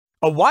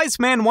A wise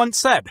man once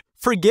said,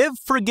 "Forgive,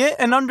 forget,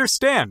 and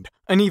understand."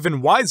 An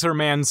even wiser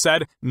man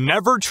said,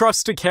 "Never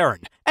trust a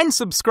Karen." And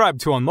subscribe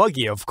to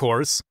Unlucky, of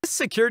course. This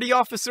security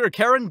officer,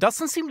 Karen,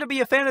 doesn't seem to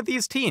be a fan of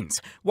these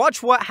teens.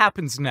 Watch what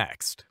happens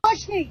next.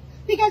 Push me,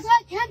 because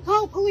I can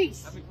call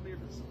police. I've been coming here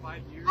for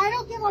 5 years. I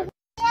don't give a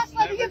ass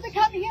whether you've been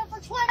coming here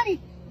for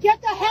 20.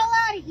 Get the hell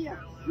out of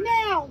here,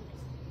 now.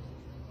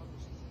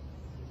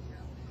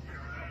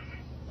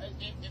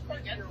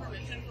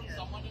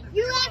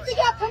 You have to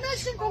get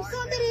permission from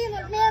somebody in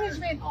the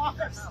management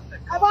office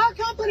of our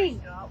company.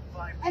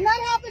 And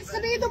that happens to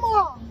be the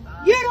mall.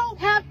 You don't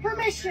have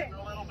permission.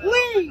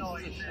 Leave.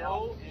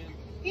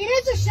 It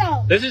is a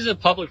show. This is a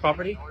public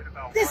property?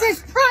 This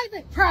is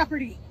private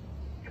property.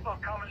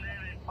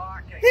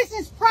 This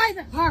is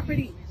private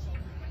property.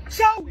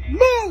 So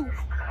move.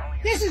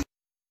 This is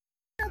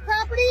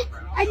property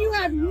and you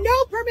have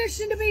no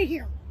permission to be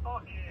here.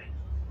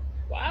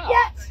 Wow.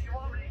 Yes.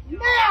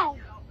 Now.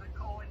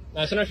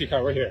 No, it's an empty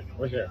car. We're here.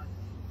 We're here.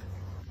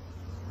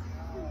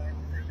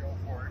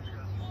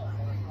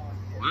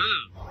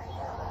 Wow.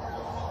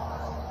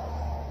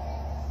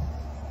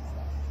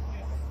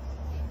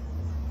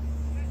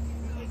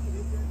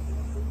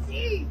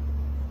 Steve,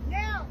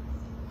 now.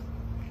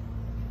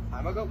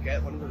 I'm gonna go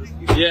get one of those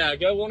people. Yeah,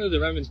 go one of the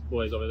Revens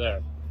boys over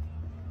there.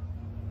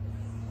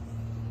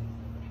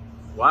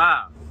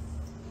 Wow.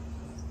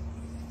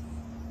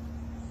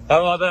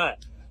 How about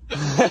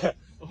that?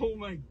 Oh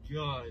my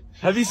god.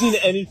 Have you seen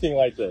anything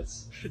like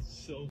this?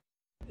 It's so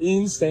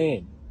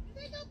insane.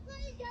 They don't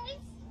play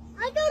games.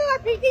 I go to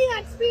RPD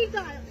on speed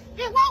dial.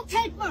 It won't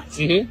take much.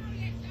 Mm-hmm.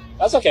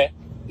 That's okay.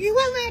 It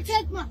will not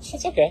take much.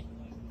 That's okay.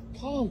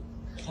 Calm.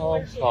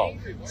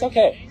 It's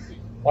okay.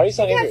 Why are you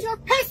so angry? Because you're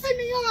pissing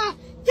me off,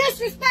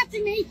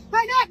 disrespecting me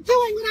by not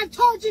doing what I've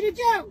told you to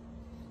do.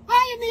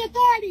 I am the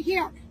authority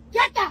here.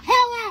 Get the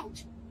hell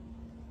out.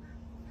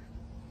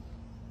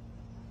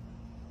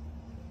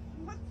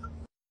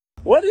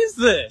 What is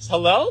this?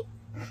 Hello?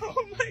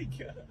 Oh my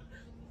god.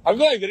 I'm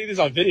glad I'm getting this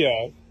on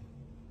video.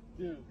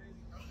 Dude.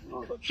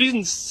 She's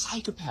a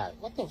psychopath.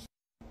 What the f?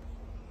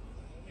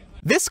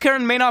 This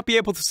Karen may not be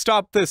able to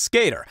stop this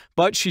skater,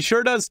 but she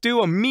sure does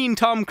do a mean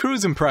Tom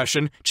Cruise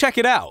impression. Check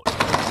it out.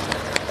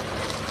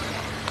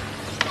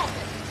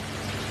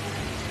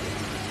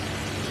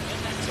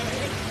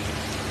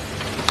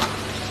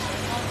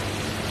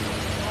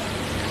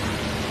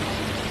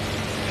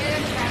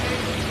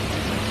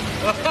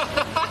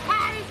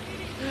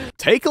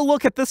 Take a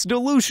look at this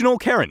delusional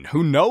Karen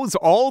who knows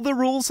all the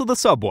rules of the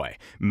subway.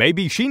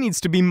 Maybe she needs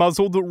to be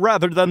muzzled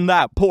rather than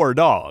that poor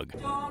dog.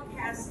 Dog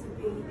has to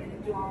be in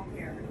a dog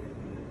area.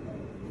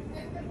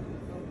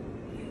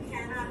 You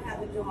cannot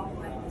have a dog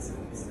like this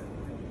on the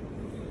subway.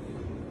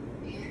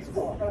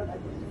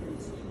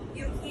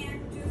 You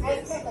can't do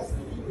this.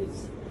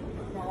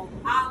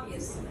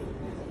 Obviously.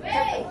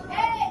 Hey,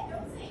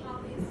 don't say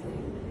obviously.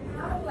 You're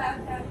not allowed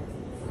to have a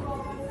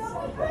dog on the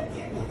subway.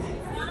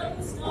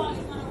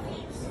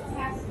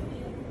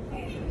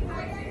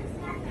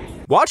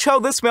 Watch how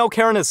this male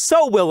Karen is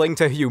so willing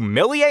to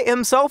humiliate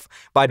himself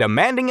by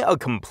demanding a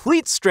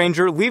complete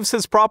stranger leaves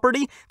his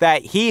property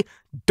that he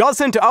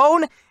doesn't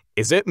own.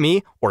 Is it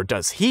me, or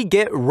does he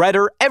get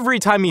redder every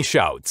time he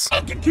shouts?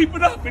 I can keep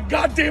it up, and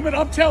goddammit,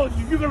 I'm telling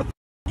you, you're gonna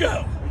go.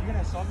 Are you gonna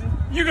assault me?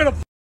 You're gonna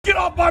get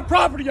off my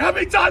property. How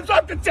many times I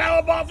have to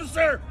tell him,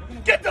 officer?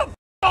 Get the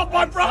off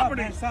my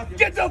property.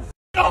 Get the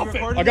off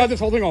it. I got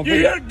this whole thing on You're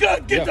video.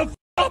 good. Get the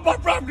off my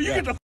property. You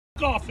get the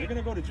off You're it.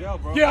 gonna go to jail,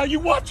 bro. Yeah, you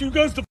watch who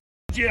goes to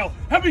jail.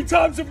 How many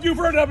times have you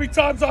heard how many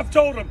times I've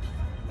told him?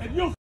 And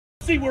you'll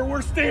see where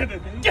we're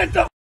standing. Get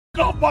the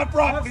off my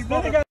property,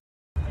 mother.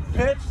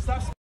 Bitch,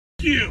 stop.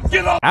 You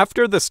get off.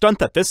 After the stunt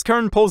that this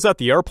Karen pulls at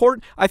the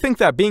airport, I think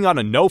that being on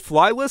a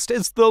no-fly list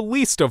is the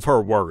least of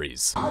her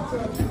worries.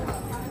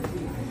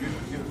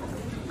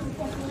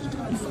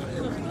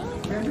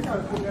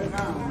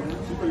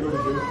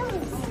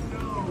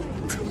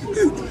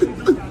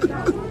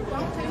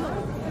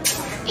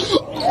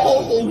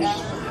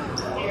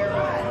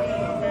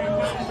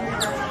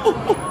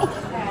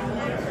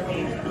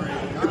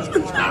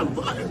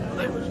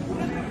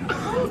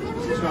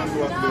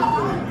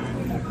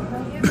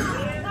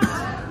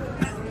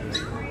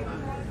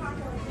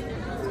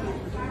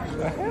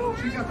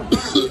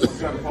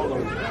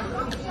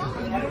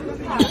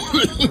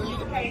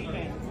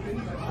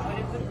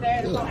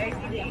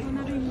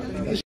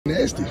 That's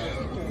nasty.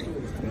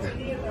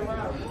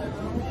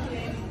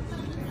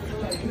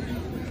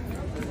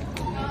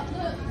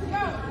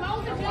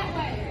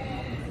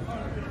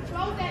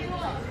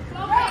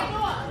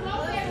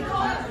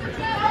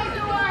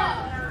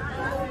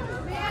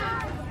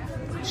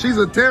 She's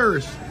a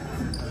terrorist.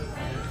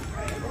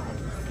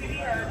 Hey,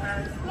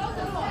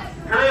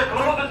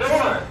 close the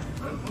door.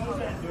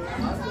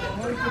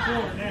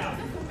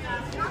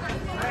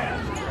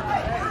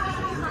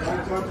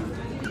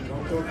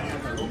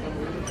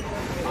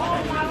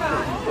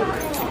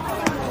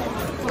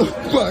 Oh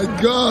my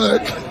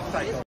God.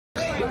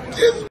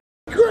 It's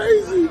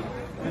crazy.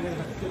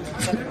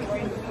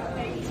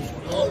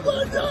 Oh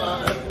my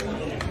God.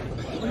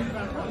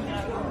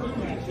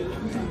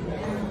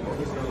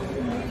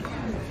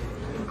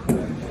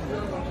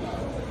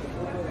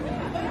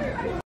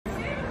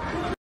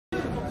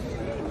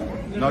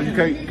 No, you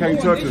can't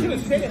touch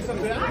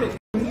it.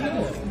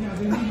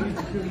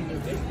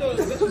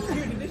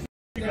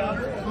 You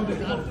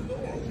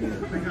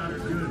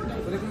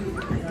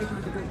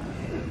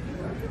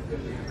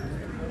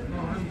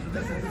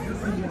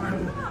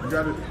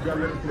gotta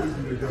let the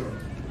police go.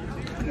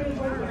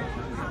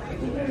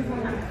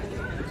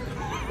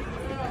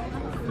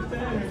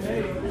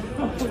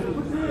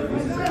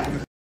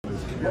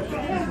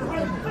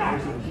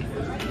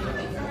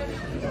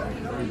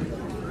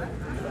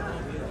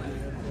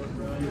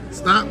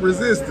 Stop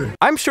resisting.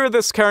 I'm sure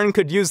this Karen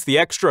could use the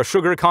extra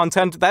sugar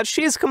content that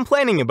she's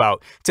complaining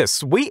about to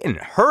sweeten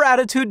her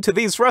attitude to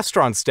these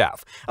restaurant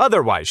staff.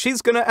 Otherwise,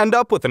 she's gonna end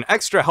up with an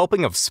extra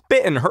helping of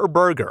spit in her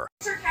burger.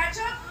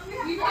 Ketchup?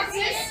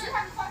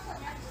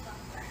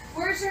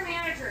 Where's your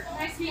manager? Can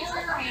I speak to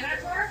your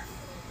manager?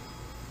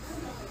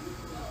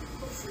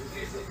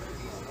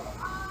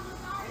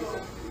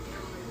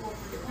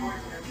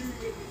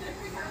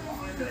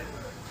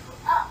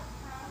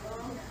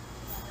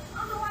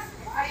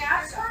 I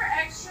asked for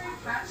extra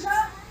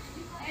ketchup,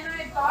 and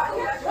I thought,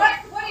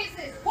 what is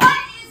this? What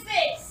is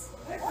this?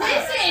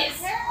 This is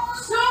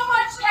so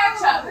much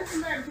ketchup.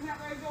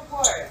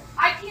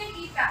 I can't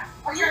eat that.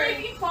 You're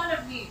making fun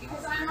of me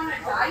because I'm on a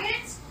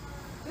diet?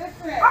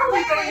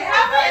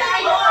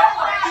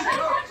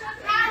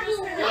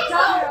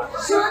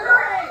 Sugar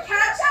and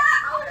ketchup?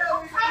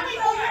 How many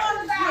are you on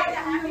the diet?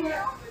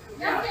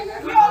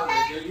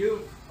 You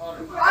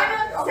okay?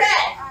 I'm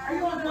upset. Are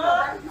you on the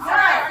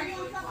diet?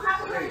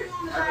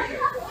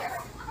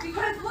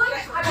 Because look,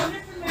 I'm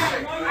just a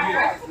man. I'm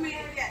just a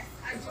man, yes.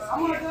 I'm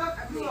going to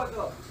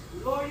go.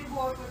 Lower your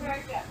voice,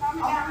 okay?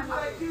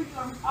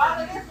 All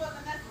of this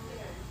wasn't necessary.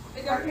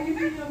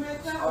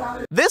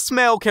 This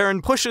male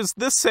Karen pushes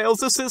this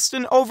sales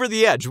assistant over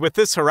the edge with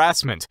this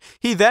harassment.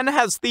 He then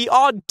has the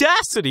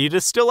audacity to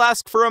still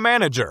ask for a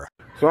manager.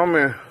 So I'm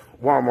in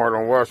Walmart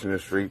on Washington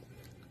Street.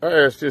 I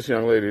asked this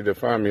young lady to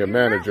find me a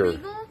manager.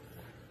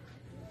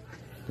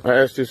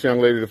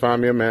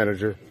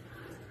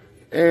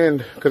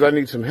 And because I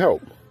need some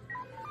help.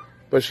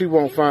 But she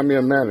won't find me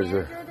a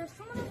manager. There's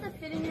someone in the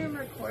fitting room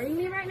recording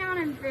me right now, and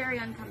I'm very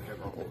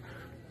uncomfortable.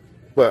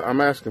 But I'm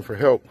asking for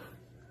help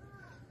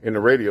in the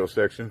radio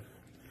section.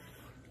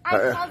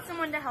 I called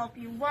someone to help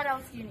you. What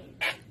else do you need?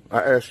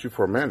 I asked you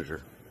for a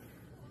manager.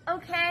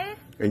 Okay.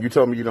 And you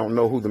told me you don't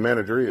know who the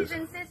manager is.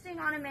 He's insisting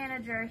on a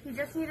manager. He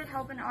just needed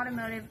help in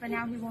automotive, but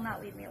now he will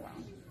not leave me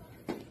alone.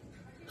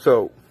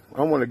 So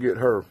I want to get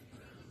her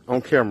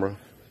on camera.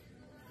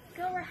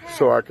 Go ahead.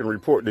 So I can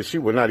report that she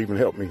will not even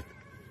help me.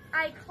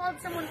 I called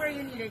someone where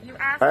you needed. You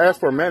asked. I asked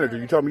for a manager.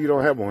 You told me you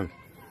don't have one.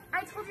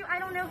 I told you I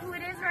don't know who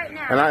it is right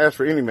now. And I asked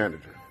for any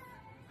manager.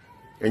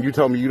 And you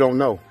told me you don't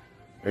know.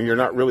 And you're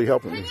not really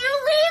helping me. Can you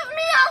leave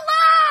me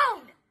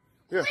alone?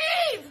 Yeah.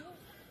 Leave!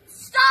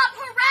 Stop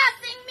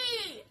harassing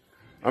me!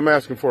 I'm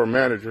asking for a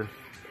manager.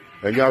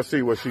 And y'all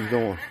see what she's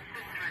doing.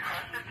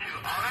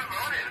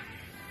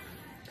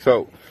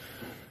 So.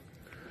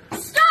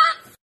 Stop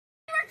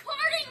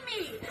recording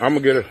me! I'm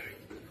going to get her.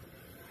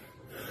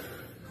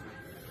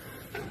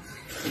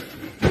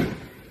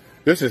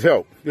 This is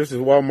help. This is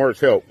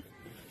Walmart's help.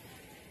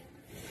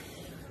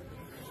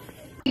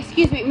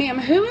 Excuse me, ma'am,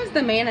 who is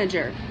the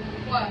manager?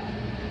 What?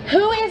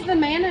 Who is the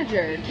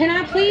manager? Can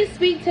I please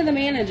speak to the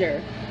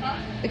manager?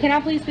 Can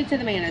I please speak to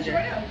the manager?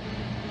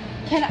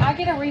 Can I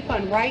get a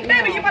refund right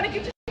now? Baby, you about to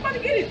get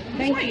it.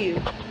 Thank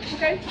you.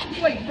 Okay?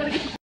 Wait, you better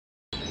get your...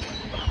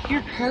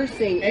 You're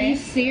cursing. Are you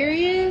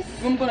serious?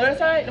 You want to go to the other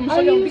side?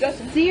 Are you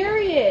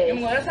serious?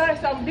 You want to go to the other side?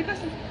 Stop be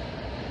cussing.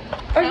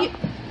 Are you...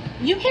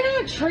 You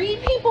cannot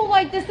treat people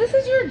like this. This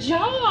is your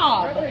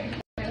job.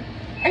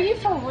 Are you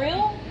for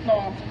real? No,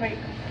 I'm fake.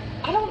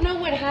 I don't know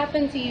what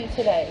happened to you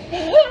today.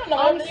 No,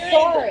 I'm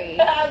sorry.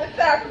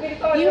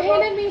 You You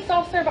handed me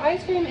soft serve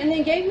ice cream and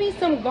then gave me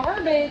some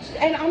garbage,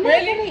 and I'm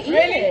not gonna eat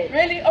it.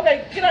 Really?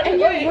 Okay, get out. And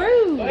Go you're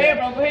ahead. rude. Go ahead,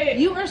 bro. Go ahead.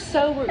 You are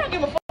so rude. I don't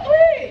give a fuck. Go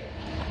ahead.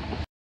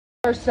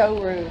 You are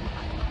so rude.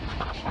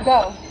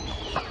 Go.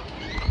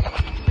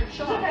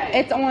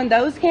 It's on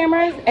those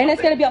cameras, and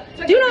it's gonna be.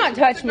 Do not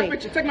touch me.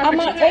 I'm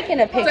not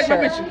taking a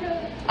picture.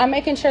 I'm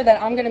making sure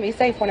that I'm gonna be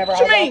safe whenever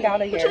I walk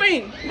out of here. What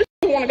you mean?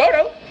 You want to go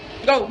though?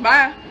 Go.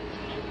 Bye.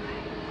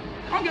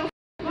 I don't give a fuck.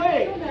 Go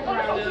ahead.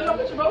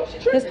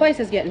 This place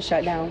is getting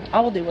shut down. I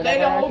will do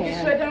whatever I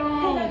can. Shut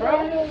down,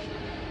 bro.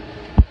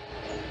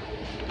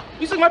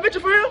 You took my picture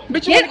for real?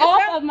 Bitch, Get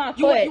off of my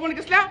foot. You want to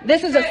get slapped?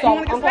 This is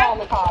assault. I'm calling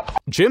the cops.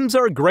 Gyms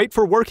are great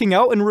for working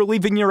out and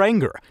relieving your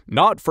anger,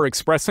 not for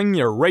expressing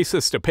your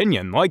racist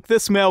opinion like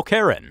this male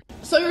Karen.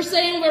 So you're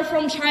saying we're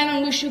from China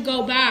and we should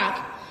go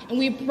back, and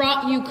we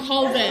brought you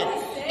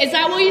COVID. Is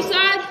that what you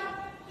said?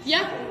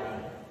 Yeah?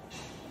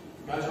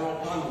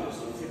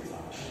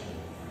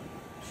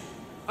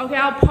 Okay,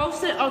 I'll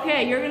post it.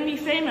 Okay, you're gonna be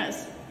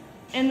famous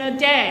in a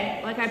day.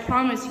 Like I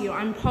promise you,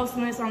 I'm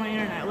posting this on the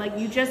internet. Like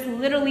you just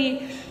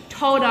literally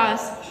told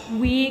us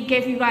we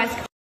gave you guys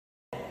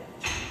COVID,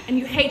 and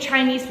you hate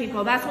Chinese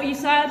people. That's what you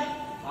said?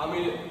 I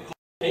mean,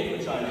 hate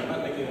for China. I'm not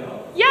making it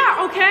up.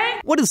 Yeah, okay.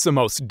 What is the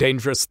most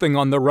dangerous thing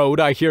on the road,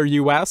 I hear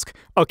you ask?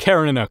 A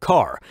Karen in a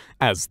car,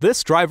 as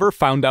this driver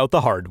found out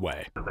the hard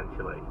way.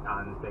 Eventually,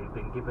 and they've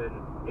been given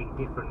a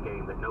different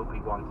game that nobody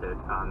wanted,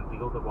 and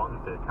the other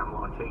one, the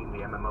Camelot and Chain, the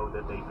MMO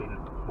that they've been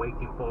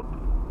waiting for.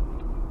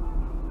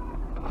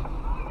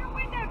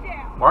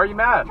 Why are you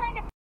mad? Trying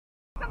to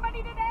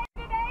somebody today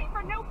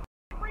for no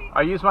reason.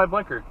 I used my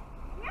blinker.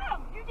 No,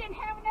 you didn't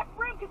have enough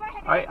room because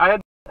I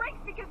had brakes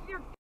because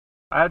you're.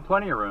 I had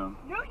plenty of room.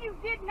 No, you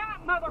did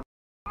not, mother.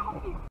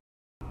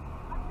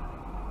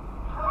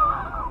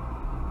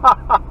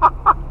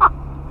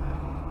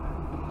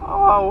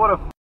 Oh, what a.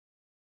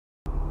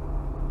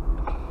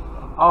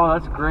 Oh,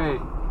 that's great.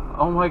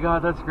 Oh my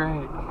God, that's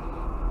great.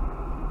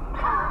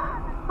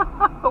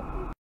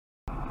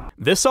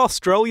 This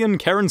Australian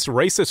Karen's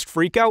racist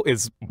freakout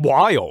is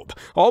wild,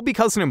 all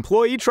because an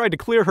employee tried to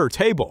clear her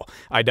table.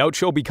 I doubt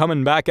she'll be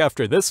coming back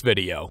after this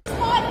video.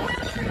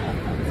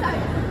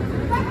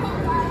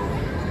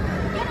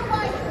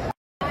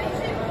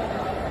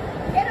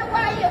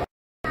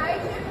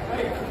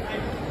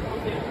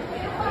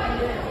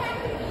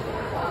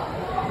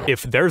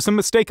 If there's a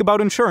mistake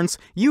about insurance,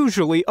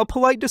 usually a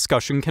polite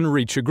discussion can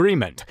reach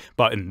agreement.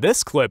 But in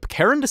this clip,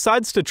 Karen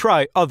decides to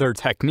try other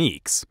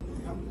techniques.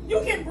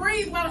 You can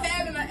breathe while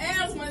having an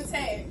asthma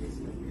attack.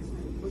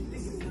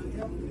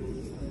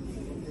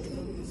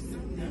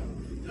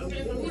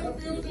 Okay, so we're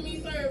refusing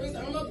me service.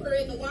 I'm up here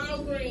at the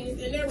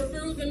Walgreens, and they're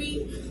refusing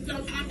me. So I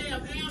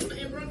have asthma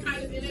and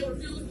bronchitis, and they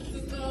refuse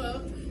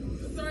to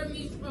serve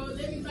me,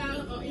 let me buy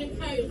an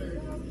inhaler.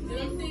 And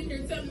I'm sitting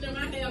here telling them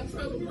I have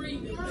trouble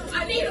breathing.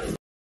 I need a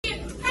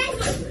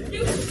inhaler.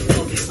 You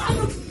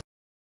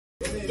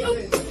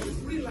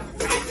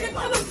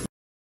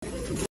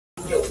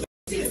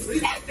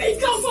let me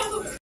go,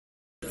 mother.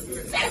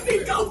 Let me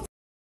go.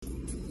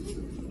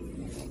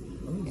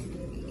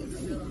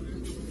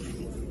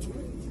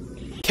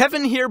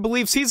 Kevin here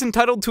believes he's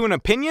entitled to an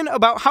opinion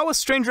about how a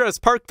stranger has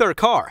parked their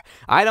car.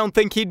 I don't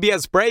think he'd be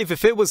as brave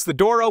if it was the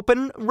door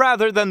open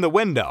rather than the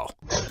window.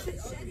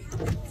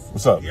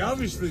 What's up? The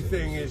obvious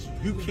thing is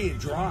you can't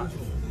drive.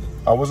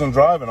 I wasn't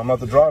driving. I'm not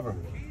the driver.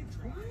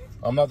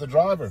 I'm not the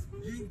driver.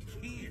 You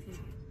can't.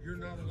 You're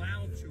not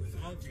allowed to,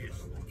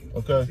 obviously.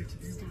 Okay. You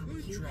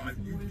could drive.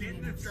 You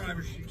didn't. The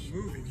driver keeps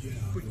moving.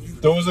 But you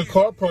There was a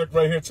car parked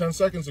right here 10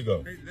 seconds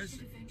ago. Hey,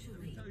 listen.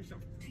 Let me tell you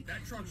something.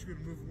 That truck's going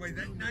to move away.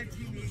 That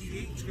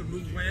 1988 is going to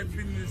move away. I've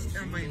been in this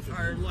town my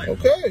entire life.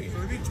 Okay. So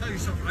let me tell you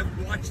something.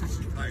 I've watched this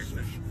entire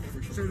thing.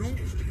 So don't.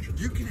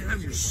 You can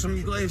have your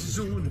sunglasses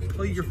on and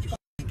play your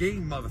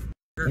game, motherfucker.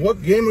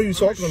 What game are you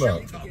talking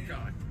about?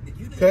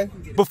 Okay.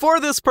 Before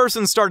this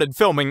person started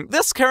filming,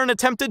 this Karen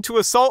attempted to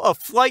assault a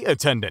flight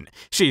attendant.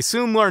 She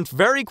soon learned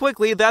very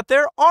quickly that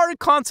there are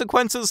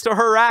consequences to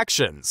her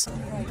actions.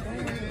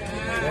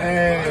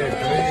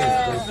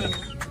 Hey, please.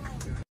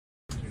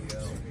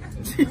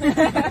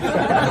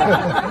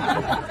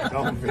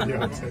 Don't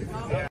videotape.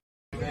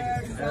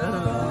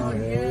 Oh,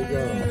 there we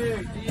go.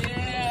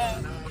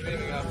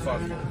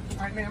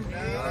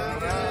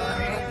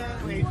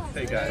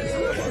 Hey guys.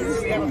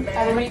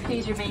 Everybody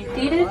please remain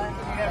seated.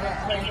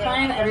 Next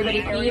time,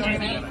 everybody please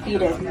remain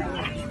seated.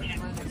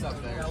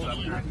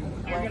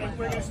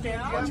 We're gonna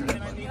stand up, and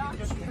I need you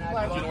just to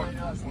comply with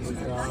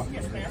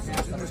yes, ma'am.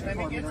 Let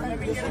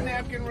me get a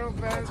napkin real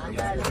fast.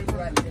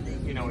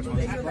 You know which one?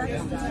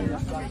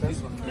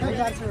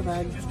 That's her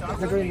bag.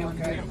 The green one.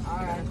 Okay.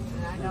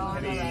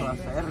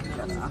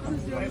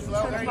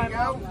 There you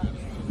go.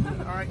 All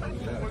right,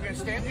 we're gonna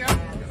stand you up.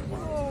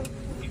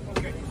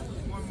 Okay,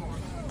 one more.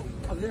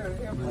 All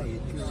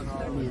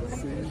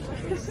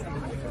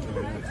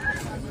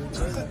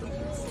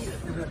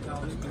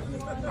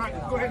right,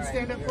 go ahead and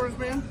stand up for us,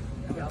 ma'am.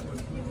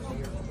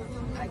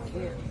 I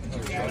can't.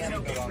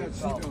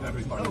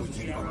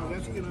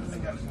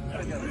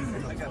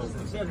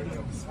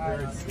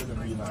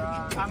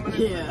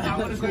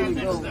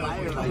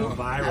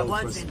 I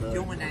wasn't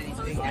doing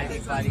anything to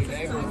anybody.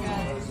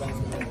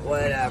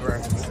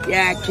 Whatever.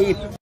 Yeah, keep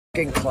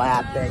fucking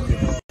clapping.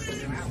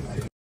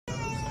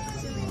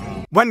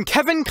 When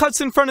Kevin cuts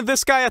in front of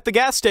this guy at the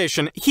gas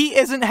station, he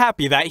isn't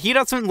happy that he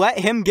doesn't let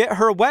him get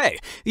her way.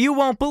 You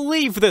won't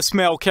believe this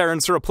male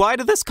Karen's reply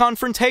to this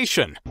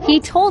confrontation. He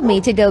told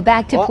me to go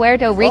back to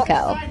Puerto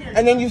Rico.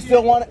 And then you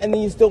still want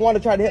to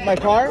try to hit my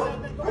car?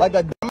 Like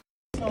a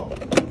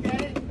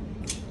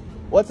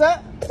What's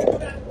that?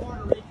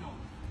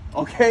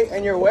 Okay,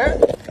 and you're where?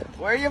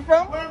 Where are you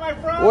from? Where am I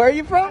from? Where are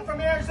you from? I'm from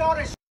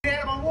Arizona,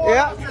 I'm a war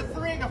Yeah. officer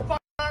 3 in the fucking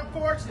armed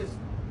forces.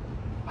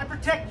 I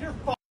protect your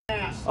fucking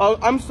ass. Oh,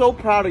 I'm so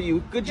proud of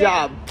you. Good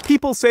job.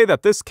 People say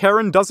that this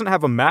Karen doesn't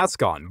have a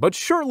mask on, but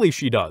surely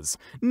she does.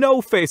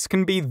 No face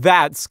can be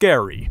that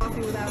scary.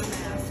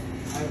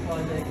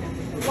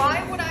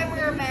 Why would I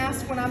wear a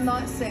mask when I'm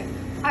not sick?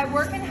 I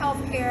work in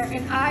healthcare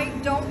and I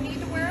don't need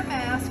to wear a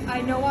mask.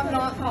 I know I'm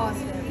not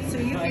positive. So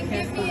you can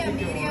give me a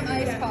medium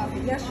iced coffee.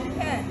 Yes, you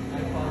can.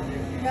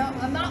 No,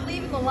 I'm not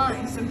leaving the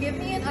line. So give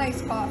me an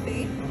iced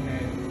coffee.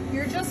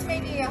 You're just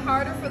making it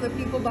harder for the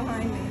people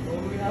behind me.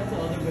 Well, we have to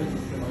other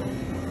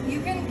businesses.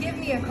 You can give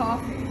me a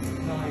coffee.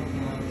 No, I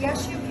can't.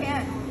 Yes, you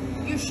can.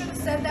 You should have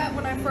said that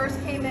when I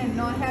first came in,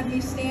 not had me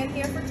stand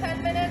here for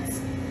 10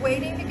 minutes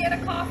waiting to get a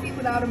coffee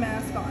without a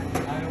mask on.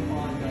 I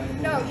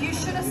apologize. No, you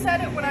should have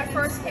said it when I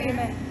first came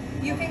in.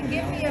 You can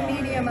give me a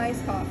medium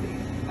iced coffee.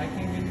 I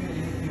can give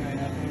you anything right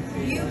now.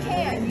 You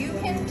can. You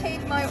can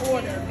take my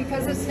order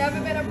because it's never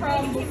been a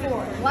problem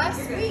before.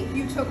 Last week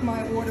you took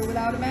my order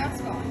without a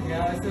mask on.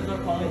 Yeah, it says our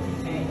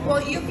policy changed.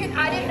 Well, you can.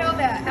 I didn't know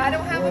that. I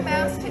don't have a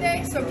mask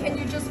today, so can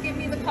you just give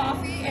me the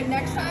coffee? And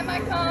next time I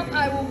come,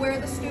 I will wear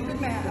the stupid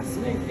mask.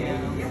 I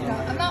can't. No,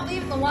 I'm not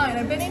leaving the line.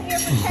 I've been in here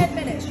for 10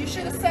 minutes. You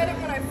should have said it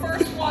when I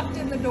first walked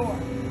in the door.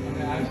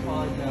 Okay, I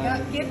apologize.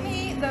 Yeah, give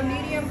me the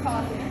medium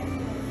coffee.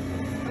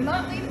 I'm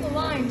not leaving the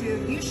line,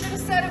 dude. You should have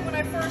said it when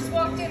I first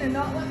walked in and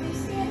not let me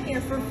stand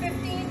here for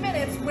 15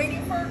 minutes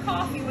waiting for a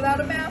coffee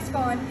without a mask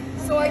on.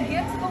 So I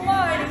get to the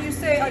line and you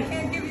say, I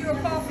can't give you a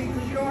coffee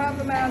because you don't have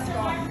the mask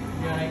on.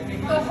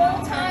 The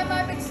whole time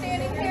I've been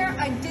standing here,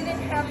 I didn't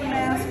have the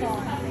mask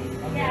on.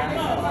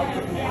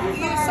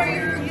 So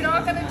you're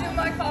not going to do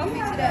my coffee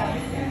today?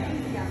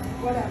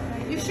 Whatever.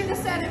 You should have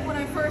said it when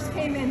I first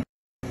came in.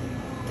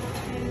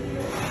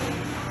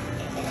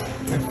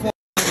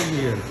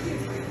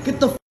 Get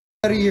the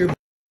out of here.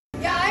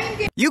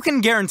 You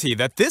can guarantee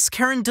that this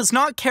Karen does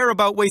not care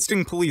about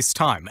wasting police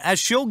time, as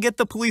she'll get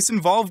the police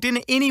involved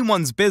in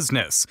anyone's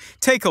business.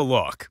 Take a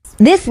look.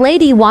 This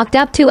lady walked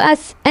up to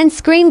us and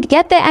screamed,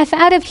 "Get the F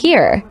out of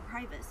here." A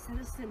private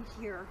citizen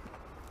here.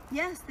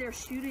 Yes, they're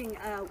shooting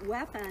a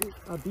weapon.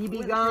 A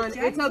BB gun.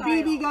 It's a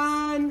BB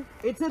gun.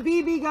 It's a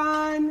BB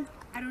gun.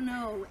 I don't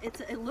know.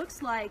 It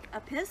looks like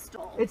a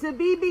pistol. It's a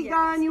BB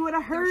gun. You would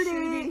have heard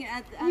it.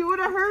 You would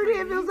have heard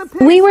it if it was a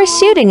pistol. We were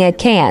shooting at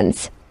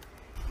cans.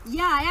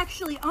 Yeah, I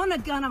actually own a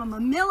gun. I'm a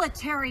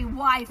military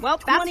wife. Well,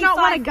 that's not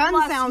what a gun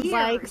sounds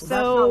like, so... That's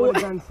not what a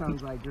gun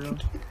sounds like, girl.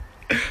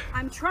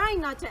 I'm trying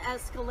not to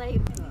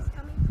escalate. He's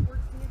coming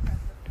towards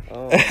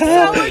me.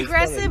 So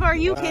aggressive, are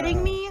you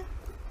kidding me?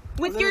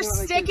 With your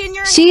stick in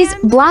your She's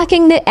hand?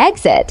 blocking the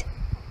exit.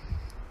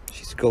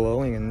 She's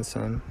glowing in the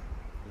sun.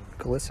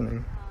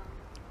 Glistening.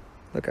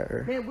 Look at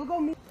her. Hey, we'll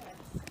go meet.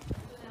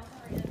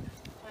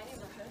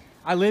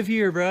 I live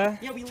here, bruh.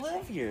 Yeah, we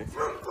live here.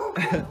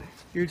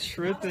 You're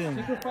tripping.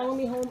 You can follow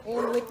me home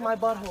and lick my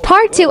butthole.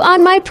 Part 2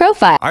 on my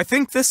profile. I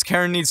think this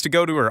Karen needs to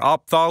go to her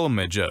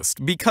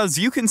ophthalmologist, because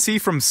you can see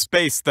from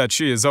space that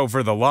she is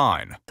over the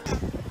line.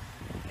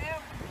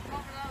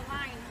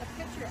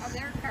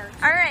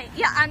 Alright,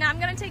 yeah, and I'm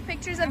gonna take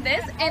pictures of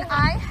this, and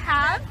I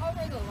have...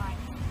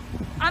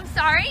 I'm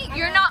sorry,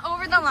 you're not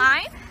over the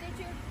line?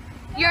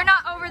 You're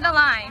not over the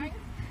line.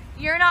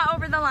 You're not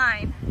over the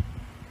line.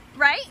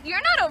 Right?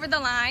 You're not over the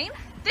line.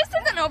 This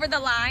isn't over the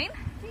line.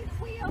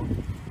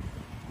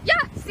 Yeah,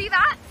 see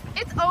that?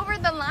 It's over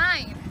the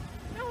line.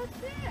 No, it's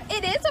not.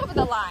 It is over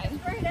the line.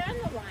 It's right on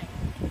the line.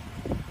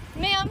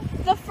 Ma'am,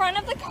 the front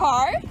of the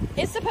car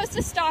is supposed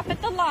to stop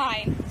at the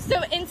line.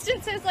 So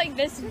instances like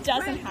this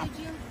doesn't happen. When did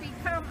you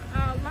become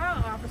a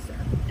law officer?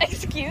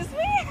 Excuse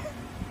me?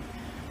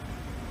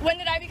 When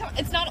did I become?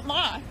 It's not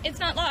law. It's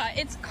not law.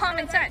 It's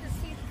common sense.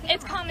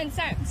 It's common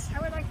sense.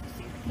 I would like to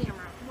see the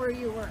camera where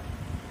you were.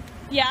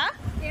 Yeah?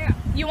 Yeah.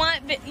 You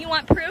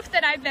want proof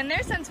that I've been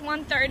there since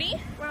 1:30?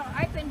 Well,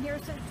 I've been here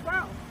since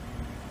 12.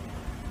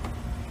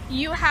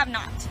 You have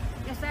not.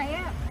 Yes, I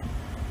have.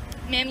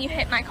 Ma'am, you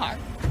hit my car.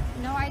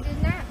 No, I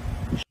did not.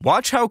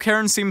 Watch how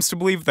Karen seems to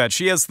believe that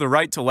she has the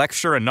right to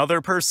lecture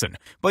another person,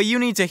 but you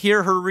need to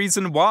hear her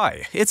reason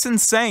why. It's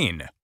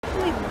insane.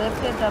 We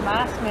lifted the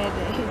mask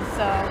mandate,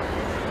 so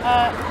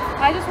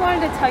I just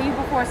wanted to tell you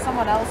before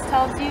someone else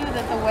tells you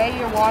that the way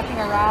you're walking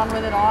around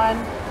with it on,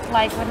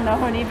 like with no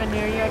one even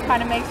near you, it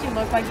kind of makes you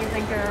look like you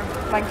think you're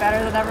like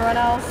better than everyone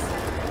else.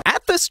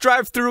 At this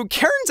drive-thru,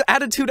 Karen's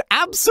attitude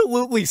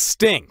absolutely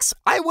stinks.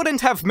 I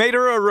wouldn't have made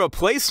her a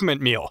replacement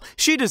meal.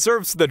 She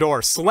deserves the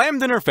door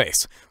slammed in her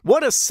face.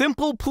 What a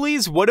simple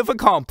please would have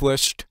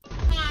accomplished.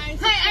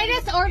 Hi, I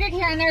just ordered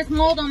here and there's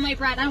mold on my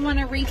bread. I want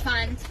a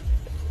refund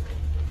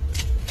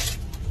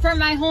for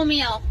my whole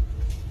meal.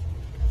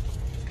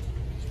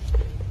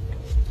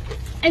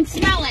 And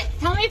smell it.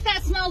 Tell me if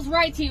that smells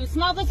right to you.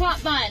 Smell the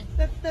top bun.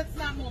 That's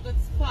not mold,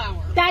 it's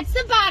flour. That's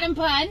the bottom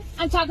bun.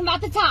 I'm talking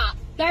about the top.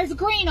 There's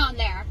green on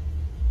there.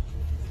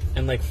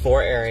 In like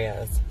 4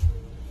 areas.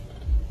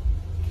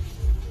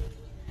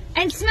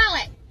 And smell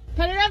it.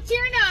 Put it up to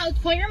your nose,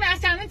 pull your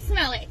mask down and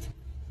smell it.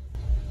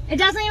 It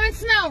doesn't even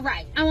smell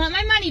right. I want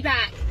my money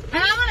back.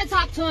 And I want to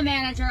talk to a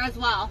manager as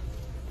well.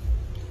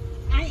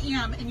 I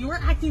am, and you're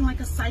acting like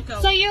a psycho.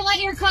 So you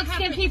let your cooks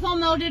give people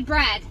molded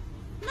bread?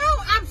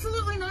 No,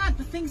 absolutely not.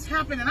 The things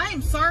happen, and I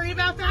am sorry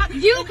about that.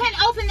 You can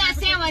open that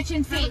sandwich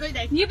and see. Have a great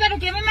day. You better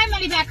give me my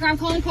money back or I'm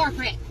calling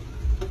corporate.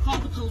 Call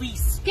the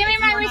police. Give me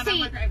my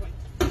receipt.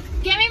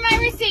 Give me my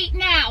receipt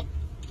now.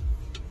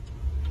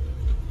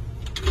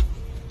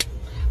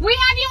 We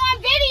have you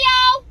on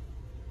video.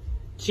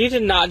 She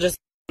did not just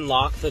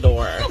lock the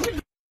door. Give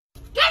me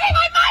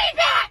my money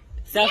back.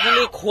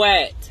 Stephanie,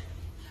 quit.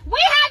 We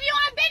have you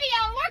on video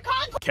and we're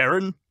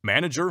Karen,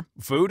 manager,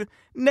 food,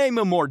 name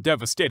a more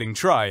devastating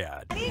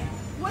triad. Money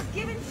was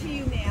given to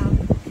you,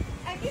 ma'am,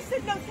 and you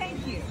said no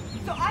thank you.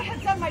 So I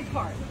have done my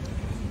part.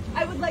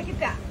 I would like it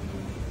back.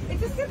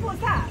 It's as simple as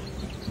that.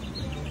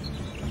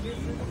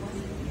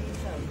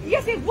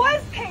 Yes, it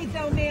was paid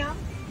though, ma'am.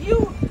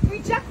 You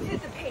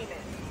rejected the payment.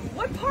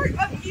 What part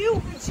of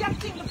you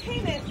rejecting the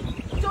payment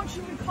don't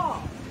you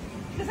recall?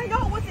 Because I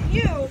know it wasn't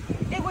you,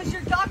 it was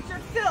your Dr.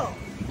 Phil.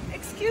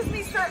 Excuse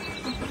me, sir.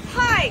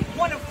 Hi,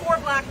 one of 4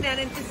 black men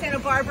in Santa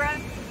Barbara.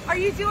 Are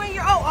you doing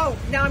your, oh,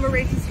 now I'm a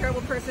racist,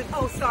 terrible person.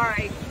 Oh,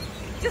 sorry.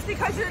 Just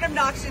because you're an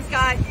obnoxious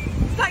guy,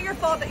 it's not your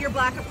fault that you're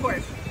black, of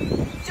course.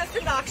 Just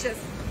obnoxious.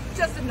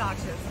 Just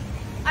obnoxious.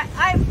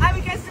 I'm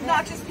against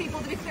obnoxious people,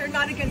 to be clear,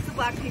 not against the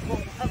black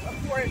people of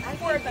Santa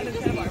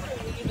Barbara.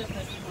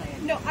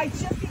 No, I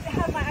just need to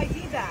have my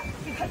ID back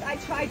because I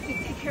tried to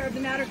take care of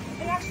the matter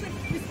and actually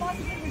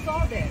responsibly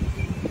resolve it.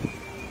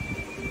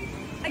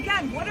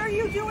 Again, what are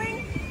you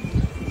doing?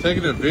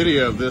 Taking a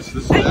video of this.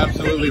 This is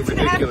absolutely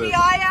ridiculous. To the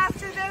FBI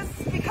after this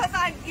because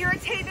I'm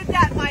irritated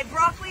that my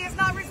broccoli is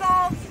not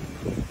resolved.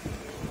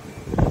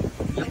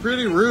 You're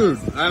pretty rude,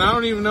 and I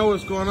don't even know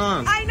what's going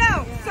on. I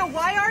know. So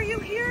why are you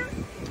here?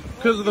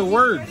 Because of the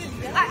words.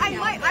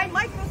 I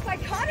might go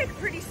psychotic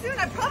pretty soon.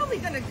 I'm probably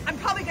gonna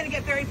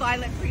get very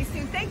violent pretty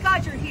soon. Thank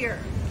God you're here.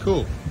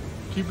 Cool.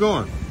 Keep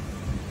going.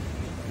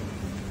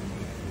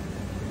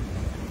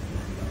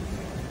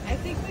 I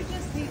think we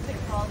just need to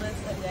call this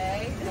a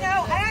day.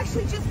 No, I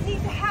actually just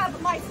need to have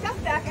my stuff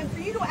back, and for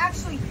you to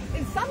actually,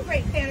 in some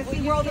great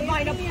fantasy world of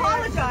mine,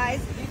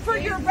 apologize for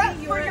your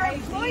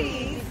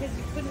employees.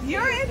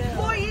 Your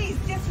employees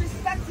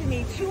disrespected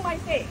me to my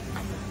face.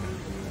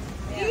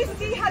 Do you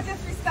see how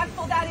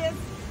disrespectful that is?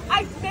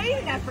 I've made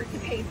an effort to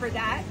pay for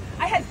that.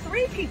 I had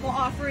 3 people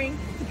offering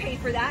to pay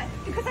for that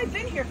because I've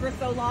been here for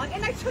so long,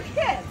 and I took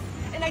his.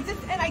 And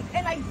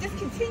I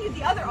discontinued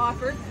the other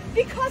offers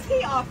because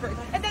he offered.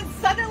 And then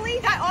suddenly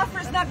that offer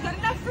is not good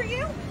enough for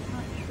you?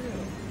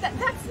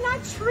 That's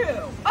not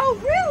true. Oh,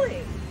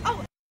 really?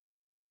 Oh,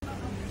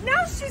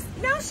 now she's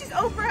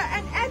Oprah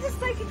and just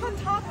like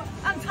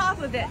on top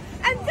of it.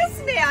 And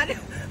this man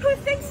who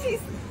thinks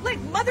he's like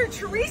Mother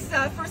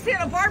Teresa for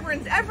Santa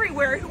Barbarans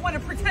everywhere who want a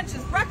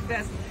pretentious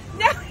breakfast,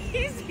 now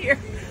he's here.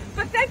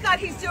 But thank God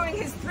he's doing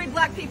his 3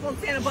 black people in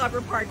Santa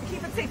Barbara part to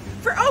keep it safe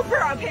for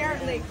Oprah,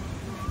 apparently.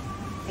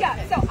 Yeah,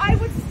 so I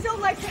would still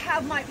like to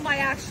have my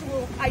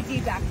actual ID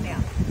back now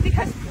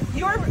because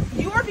your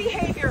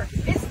behavior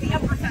is the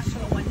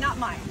unprofessional one, not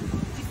mine.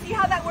 Do you see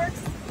how that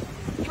works?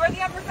 You're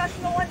the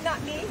unprofessional one,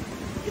 not me,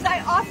 because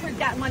I offered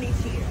that money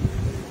to you.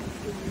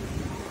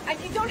 And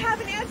you don't have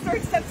an answer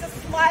except to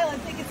smile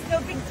and think it's no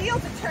big deal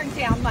to turn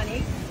down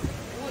money.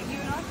 Well, you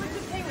offered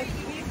to pay with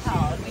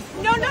PayPal.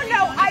 No,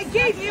 I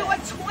gave you a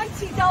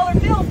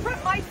 $20 bill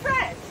from my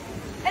friend,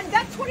 and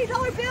that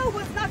 $20 bill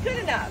was not good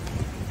enough.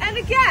 And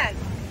again,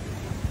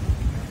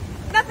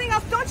 nothing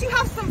else. Don't you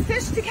have some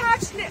fish to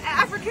catch,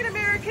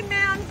 African-American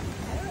man?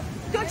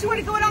 Don't you want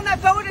to go out on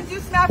that boat and do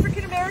some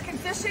African-American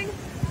fishing?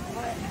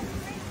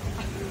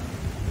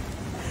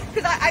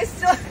 Because I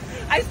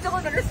still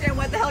don't understand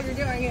what the hell you're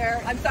doing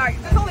here. I'm sorry.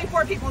 There's only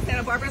 4 people in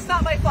Santa Barbara. It's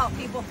not my fault,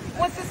 people.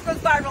 Once this goes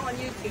viral on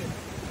YouTube.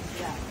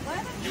 Yeah. Why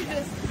don't you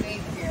just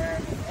wait here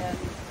and...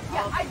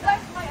 Yeah, I'd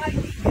like my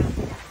ID.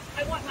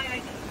 I want my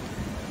ID.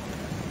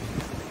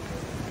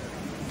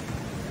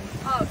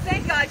 Oh,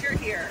 thank God you're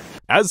here.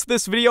 As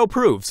this video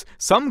proves,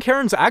 some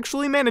Karens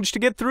actually manage to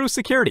get through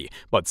security,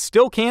 but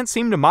still can't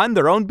seem to mind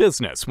their own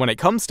business when it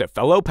comes to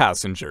fellow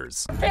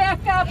passengers.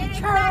 Back up and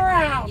turn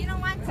around. You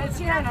don't want to.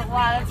 Because you're in a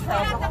lot of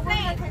trouble. Get off the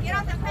plane. Get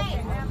off the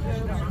plane.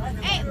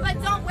 Hey,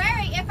 but don't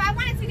worry. If I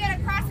wanted to get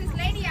across this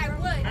lady, I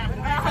would.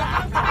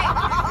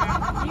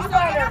 You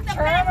better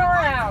turn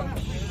around.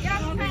 Get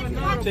off the plane.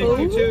 You want to. Take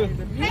you too.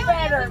 You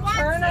better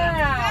turn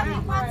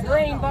around,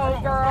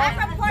 Rainbow Girl. I'm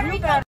from Puerto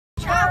Rico. Better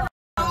turn.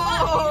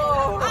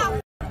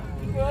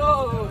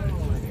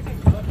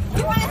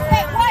 You want to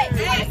say what?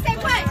 You want to say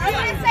what? You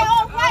want to say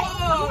all what?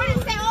 You want to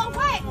say all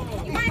what?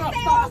 You want to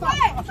say all what?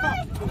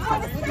 You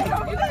want to say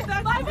all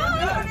what? You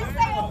want to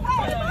say all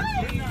what?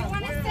 You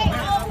want to say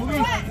all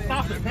what?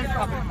 Stop it.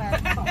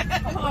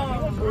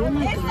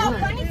 It's so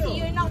funny to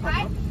you, you know why?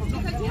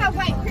 Because you have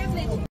white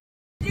privilege.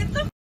 Get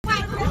the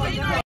white privilege.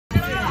 I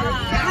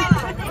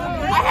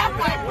have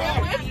white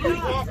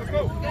privilege.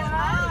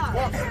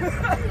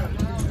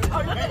 Oh,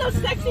 look at those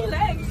sexy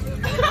legs.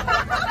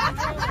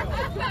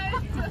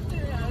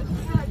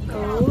 Oh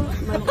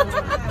my God.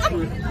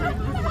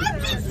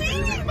 What's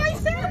eating my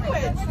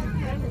sandwich?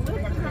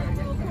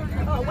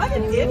 Oh, what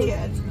an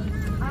idiot.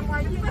 I'm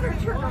like, you better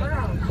turn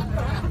around.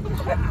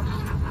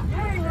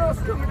 There ain't else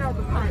coming out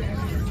the pipe.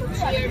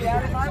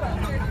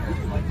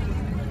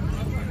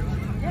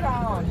 Get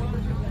on.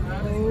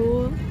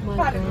 Oh my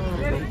God.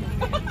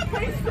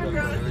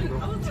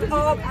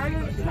 Oh, I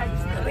didn't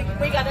text.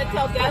 We gotta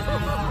tell Dad.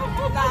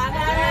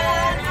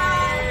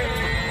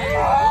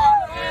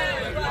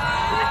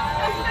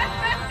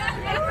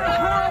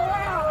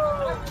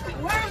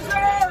 Where's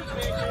her?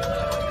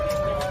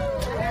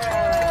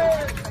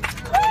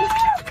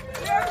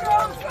 Here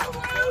comes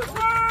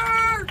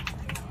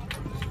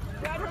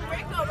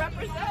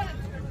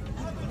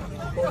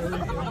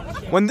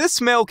When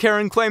this male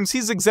Karen claims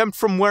he's exempt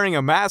from wearing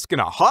a mask in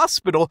a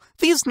hospital,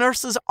 these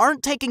nurses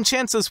aren't taking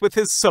chances with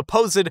his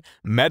supposed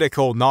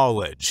medical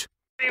knowledge.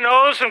 He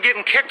knows I'm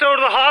getting kicked out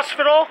of the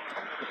hospital.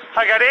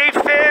 I got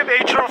AFib,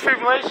 atrial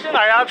fibrillation.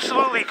 I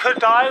absolutely could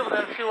die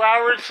within a few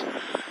hours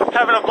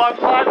having a blood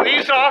clot. And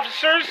these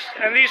officers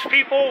and these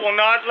people will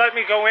not let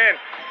me go in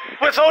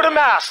without a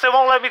mask. They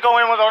won't let me go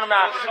in without a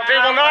mask. They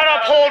will not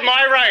uphold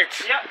my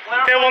rights.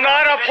 They will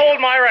not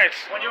uphold my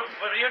rights. When you're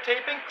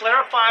videotaping,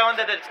 clarify on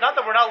that it's not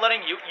that we're not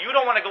letting you. You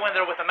don't want to go in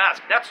there with a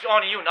mask. That's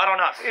on you, not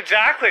on us.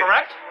 Exactly.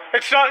 Correct?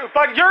 It's not,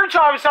 but your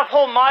job is to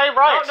uphold my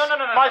rights. No.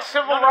 My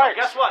civil rights.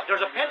 Guess what? There's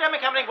a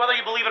pandemic happening whether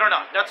you believe it or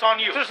not. That's on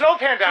you. There's no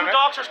pandemic. 2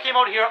 doctors came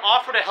out here,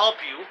 offered to help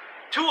you.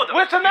 2 of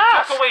them. With a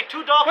mask. You took away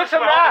 2 doctors With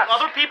a who are helping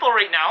mask. other people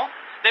right now.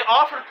 They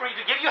offered for you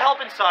to give you help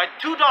inside.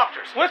 2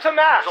 doctors. With a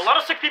mask. There's a lot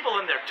of sick people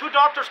in there. 2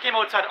 doctors came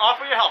outside,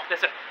 offer your help. They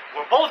said,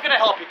 we're both going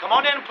to help you. Come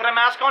on in and put a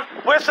mask on.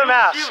 With a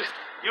mask.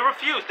 You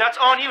refused. That's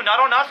on you,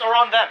 not on us or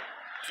on them.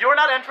 You're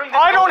not entering.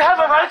 I don't have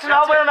a right to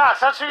not wear a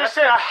mask. That's what you're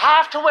saying. I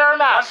have to wear a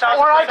mask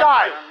or I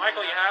die.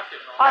 Michael, you have to.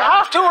 I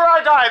have to or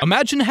I die.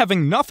 Imagine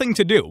having nothing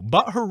to do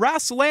but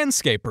harass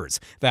landscapers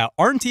that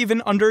aren't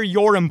even under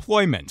your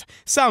employment.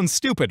 Sounds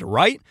stupid,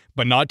 right?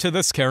 But not to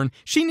this Karen.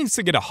 She needs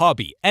to get a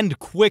hobby, and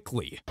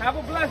quickly. Have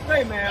a blessed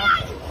day, man.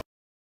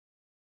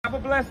 Have a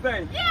blessed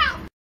day. Yeah.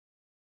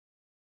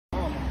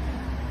 Come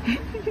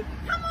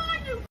on,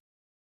 you.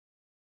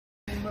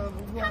 Come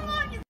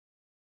on, you.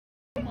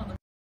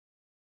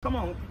 Come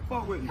on,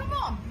 fuck with me. Come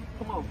on.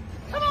 Come on.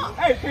 Come on.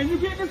 Hey, can you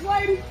get this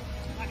lady?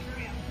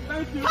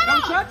 Thank you.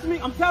 Don't touch me.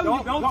 I'm telling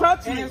you, don't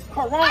touch me. It's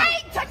Corona. I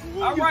ain't touching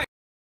you. All right.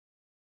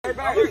 Hey,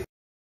 back.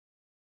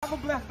 Have a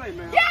blessed day,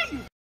 man. Yeah, you.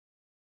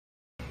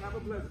 Have a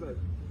blessed day.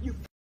 You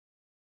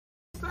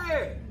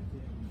sad.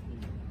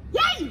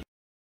 Yeah, you.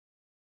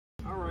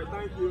 All right,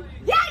 thank you.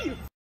 Yeah, you.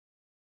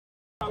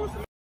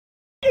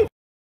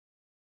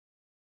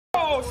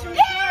 Oh, she's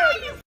yeah,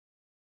 you.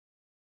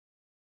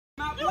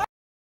 Not black.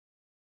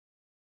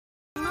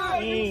 No,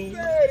 you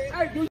said it.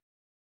 Hey, do you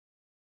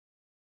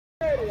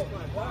said it?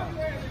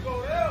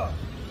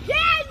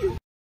 Yeah, you.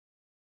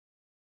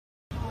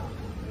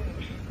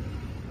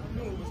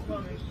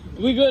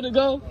 We good to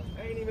go?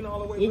 Ain't even all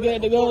the way. We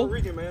good to go? Puerto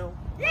Rican, man.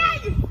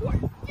 Yeah, you.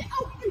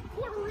 Oh, you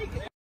Puerto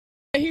Rican.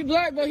 He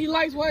black, but he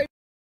likes white.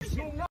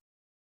 No,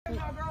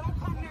 girl, don't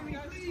come near me,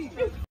 please.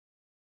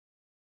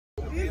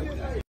 Who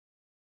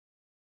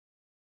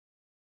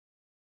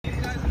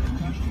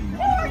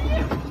are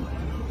you?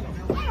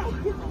 I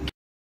don't give a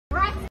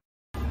right.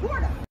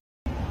 Florida.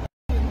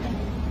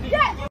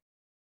 Yeah.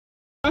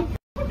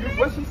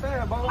 What's she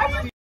saying, bro? Are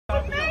you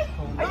with me?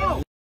 Are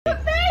you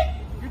with me?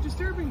 You're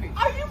disturbing me.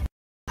 Are you?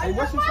 Hey,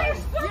 what's she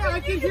saying? Yeah, I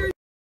can hear you.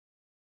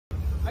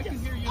 I can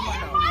hear you.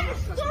 Am I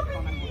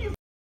disturbing you?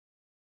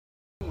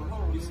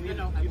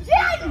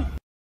 Yeah.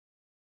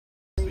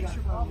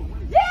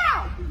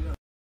 Yeah.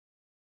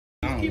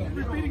 You keep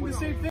repeating the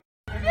same thing.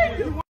 Yeah.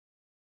 You want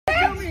to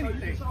tell me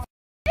anything?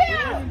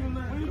 Yeah.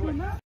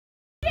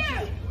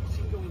 Yeah.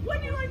 What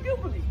are you going to do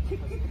with me? Kick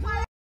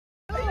my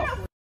ass?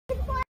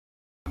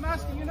 I'm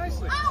asking you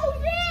nicely. Oh,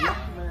 yeah.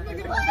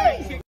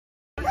 Please.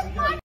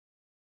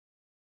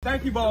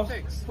 Thank you, boss.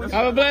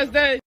 Have a blessed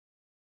day.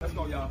 Let's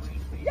go, y'all.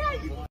 Yeah.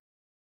 You.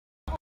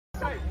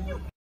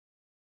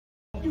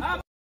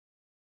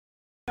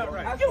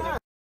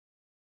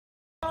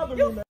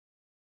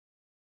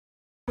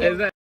 Is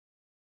that?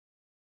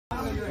 I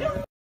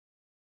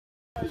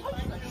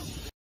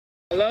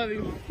love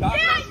you.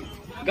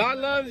 God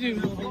loves you.